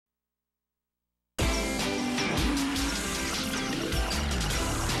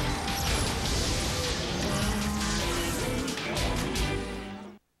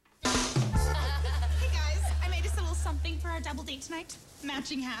tonight?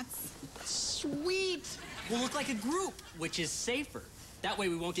 Matching hats. Sweet! We'll look like a group, which is safer. That way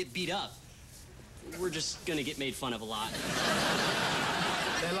we won't get beat up. We're just gonna get made fun of a lot.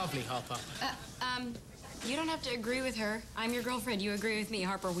 They're lovely, Harper. You don't have to agree with her. I'm your girlfriend. You agree with me.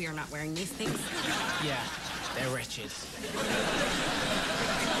 Harper, we are not wearing these things. Yeah, they're wretched.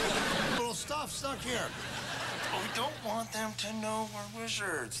 Little stuff stuck here. We don't want them to know we're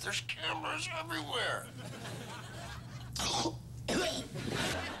wizards. There's cameras everywhere.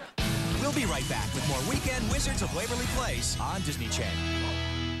 We'll be right back with more Weekend Wizards of Waverly Place on Disney Channel.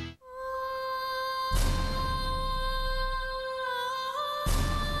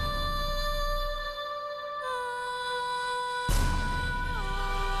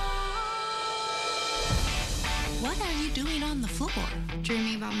 What are you doing on the floor?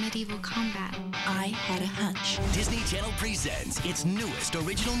 Dreaming about medieval combat. I had a hunch. Disney Channel presents its newest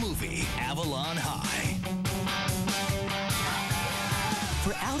original movie, Avalon High.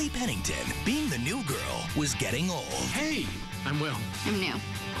 For Allie Pennington, being the new girl was getting old. Hey, I'm Will. I'm new.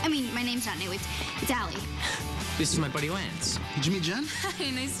 I mean, my name's not new. It's Allie. This is my buddy Lance. Did you meet Jen? Hi,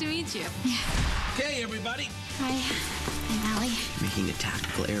 nice to meet you. Yeah. Okay, everybody. Hi, I'm Allie. Making a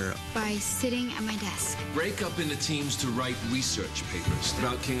tactical error. By sitting at my desk. Break up into teams to write research papers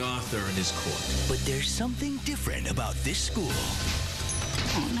about King Arthur and his court. But there's something different about this school.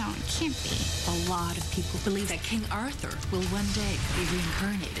 Oh, no, it can't be. A lot of people believe that King Arthur will one day be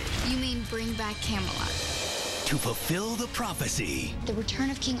reincarnated. You mean bring back Camelot? To fulfill the prophecy, The return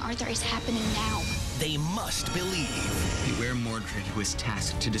of King Arthur is happening now. they must believe. Beware Mordred, who is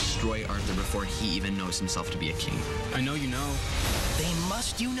tasked to destroy Arthur before he even knows himself to be a king. I know you know. They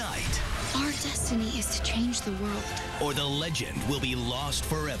must unite, Our destiny is to change the world. or the legend will be lost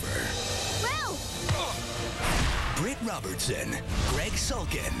forever. Well, Britt Robertson, Greg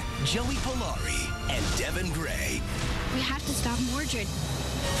Sulkin, Joey Polari, and Devin Gray. we have to stop Mordred.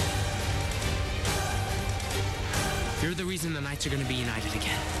 You're the reason the Knights are going to be united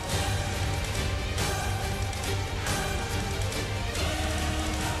again.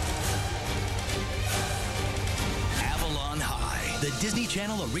 Avalon High, the Disney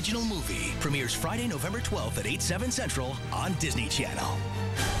Channel original movie, premieres Friday, November 12th at 8/7 Central on Disney Channel.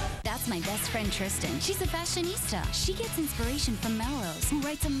 That's my best friend, Tristan. She's a fashionista. She gets inspiration from Melrose, who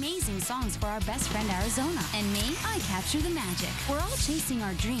writes amazing songs for our best friend, Arizona. And me, I capture the magic. We're all chasing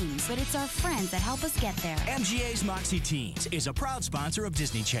our dreams, but it's our friends that help us get there. MGA's Moxie Teens is a proud sponsor of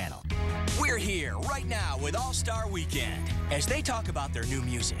Disney Channel. We're here right now with All-Star Weekend as they talk about their new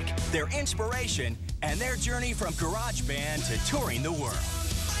music, their inspiration, and their journey from garage band to touring the world.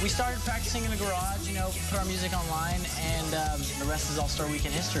 We started practicing in the garage, put our music online, and the rest is All-Star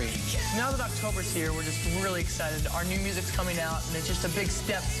Weekend history. Now that October's here, we're just really excited. Our new music's coming out, and it's just a big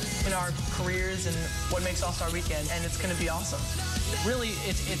step in our careers and what makes All-Star Weekend, and it's going to be awesome. Really,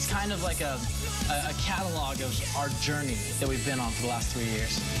 it's kind of like a catalog of our journey that we've been on for the last 3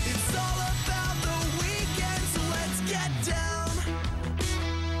 years. It's all about the weekend, so let's get down.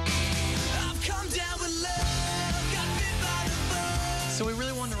 I've come down with love, got bit by the bug. So we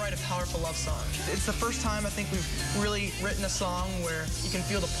really wanted to write a powerful love song. It's the first time I think we've really written a song where you can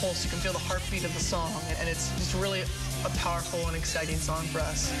feel the pulse, you can feel the heartbeat of the song, and it's just really a powerful and exciting song for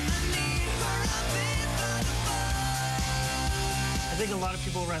us. I think a lot of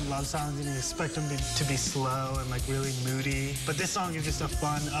people write love songs and you expect them to be slow and like really moody. But this song is just a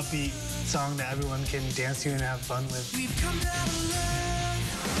fun, upbeat song that everyone can dance to and have fun with. We've come down to love.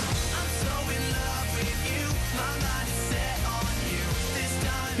 I'm so in love with you. My mind is set on you. This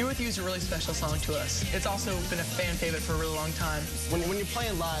time. Here With You is a really special song to us. It's also been a fan favorite for a really long time. When you're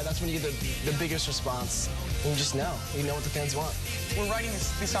playing live, that's when you get the biggest response. And you just know. You know what the fans want. We're writing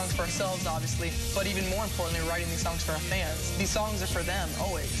these songs for ourselves, obviously, but even more importantly, we're writing these songs for our fans. These songs are for them,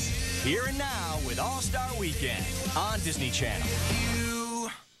 always. Here and now with All-Star Weekend on Disney Channel.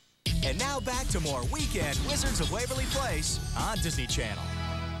 And now back to more Weekend Wizards of Waverly Place on Disney Channel.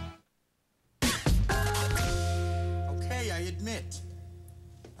 Okay, I admit.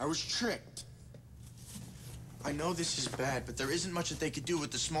 I was tricked. I know this is bad, but there isn't much that they could do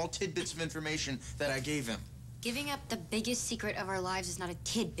with the small tidbits of information that I gave him. Giving up the biggest secret of our lives is not a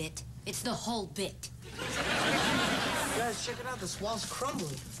tidbit. It's the whole bit. Guys, check it out. This wall's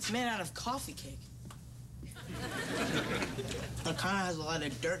crumbling. It's made out of coffee cake. It kind of has a lot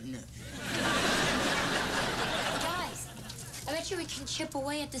of dirt in it. Guys, I bet you we can chip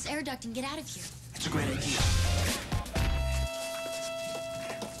away at this air duct and get out of here. That's a great idea.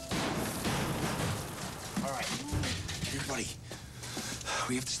 All right. Everybody,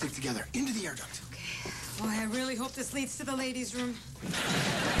 we have to stick together. Into the air duct. Boy, I really hope this leads to the ladies' room.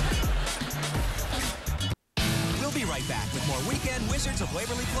 We'll be right right back with more Weekend Wizards of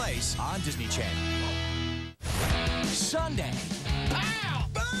Waverly Place on Disney Channel. Sunday. Ow!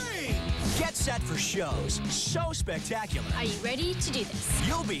 Bang! Get set for shows so spectacular. Are you ready to do this?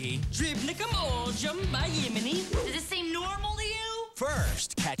 You'll be Dribnicum or jump by Yemeni. Does this seem normal to you?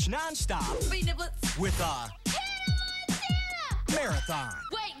 first. Catch nonstop with a marathon.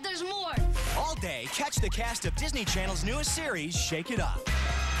 Wait, there's more. All day, catch the cast of Disney Channel's newest series, Shake It Up.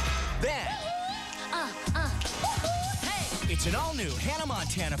 Then, Hey! it's an all-new Hannah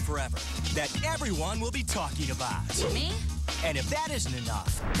Montana Forever that everyone will be talking about. Me? And if that isn't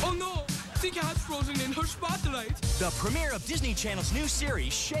enough... Oh no! Think I had frozen in her spotlight. The premiere of Disney Channel's new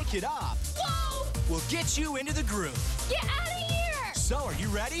series, Shake It Up, will get you into the groove. Get out of here! So, are you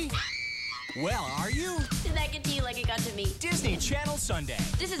ready? Well, are you? Did that get to you like it got to me? Disney Channel Sunday.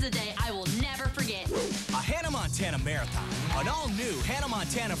 This is a day I will never forget. A Hannah Montana marathon, an all-new Hannah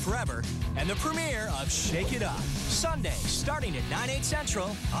Montana Forever, and the premiere of Shake It Up. Sunday, starting at 9/8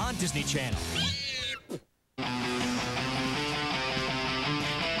 Central on Disney Channel.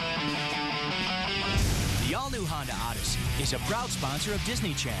 The all-new Honda Odyssey is a proud sponsor of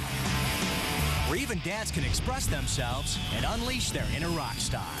Disney Channel, where even dads can express themselves and unleash their inner rock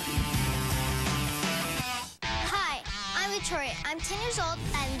star. Hi, I'm Victoria. I'm 10 years old,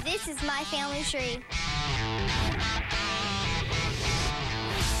 and this is my family tree.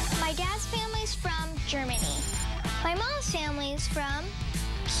 My dad's family's from Germany. My mom's family's from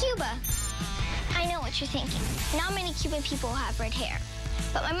Cuba. I know what you're thinking. Not many Cuban people have red hair.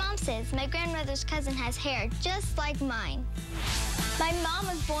 But my mom says my grandmother's cousin has hair just like mine. My mom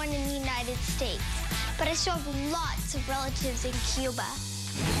was born in the United States, but I still have lots of relatives in Cuba.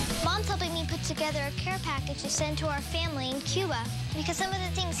 Mom's helping me put together a care package to send to our family in Cuba because some of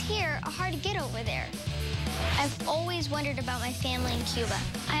the things here are hard to get over there. I've always wondered about my family in Cuba.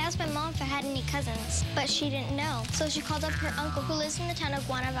 I asked my mom if I had any cousins, but she didn't know. So she called up her uncle who lives in the town of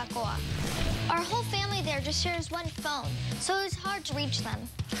Guanabacoa. Our whole family there just shares one phone, so it's hard to reach them.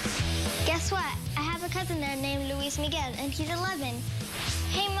 Guess what? I have a cousin there named Luis Miguel, and he's 11.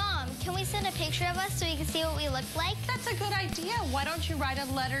 Hey, Mom, can we send a picture of us so you can see what we look like? That's a good idea. Why don't you write a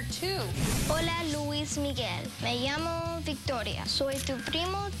letter, too? Hola, Luis Miguel. Me llamo Victoria. Soy tu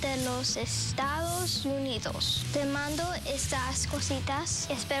primo de los Estados Unidos. Te mando estas cositas.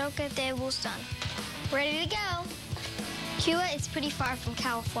 Espero que te gustan. Ready to go. Cuba is pretty far from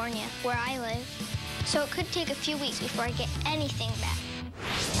California, where I live, so it could take a few weeks before I get anything back.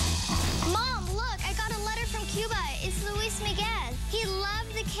 Mom, look, I got a letter from Cuba. It's Luis Miguel. He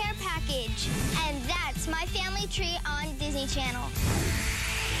loved the care package. And that's my family tree on Disney Channel.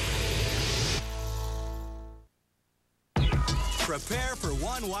 Prepare for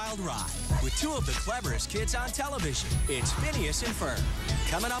one wild ride with two of the cleverest kids on television. It's Phineas and Ferb.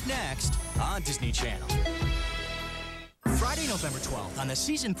 Coming up next on Disney Channel. Friday, November 12th on the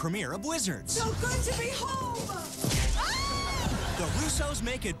season premiere of Wizards. So good to be home! The Russos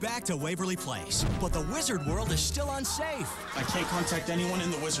make it back to Waverly Place, but the wizard world is still unsafe. I can't contact anyone in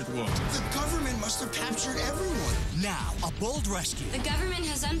the wizard world. The government must have captured everyone. Now, a bold rescue. The government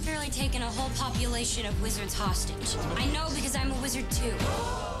has unfairly taken a whole population of wizards hostage. I know because I'm a wizard too.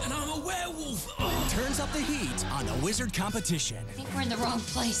 And I'm a werewolf. Turns up the heat on the wizard competition. I think we're in the wrong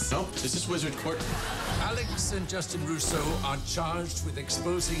place. Nope, this is wizard court. Alex and Justin Russo are charged with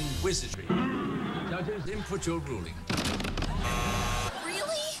exposing wizardry. Judges, input your ruling.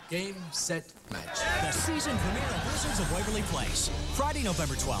 Really? Game, set, match. The season premiere of Wizards of Waverly Place. Friday,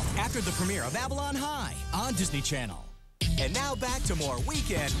 November 12th, after the premiere of Avalon High on Disney Channel. And now back to more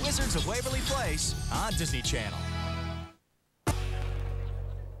Weekend Wizards of Waverly Place on Disney Channel.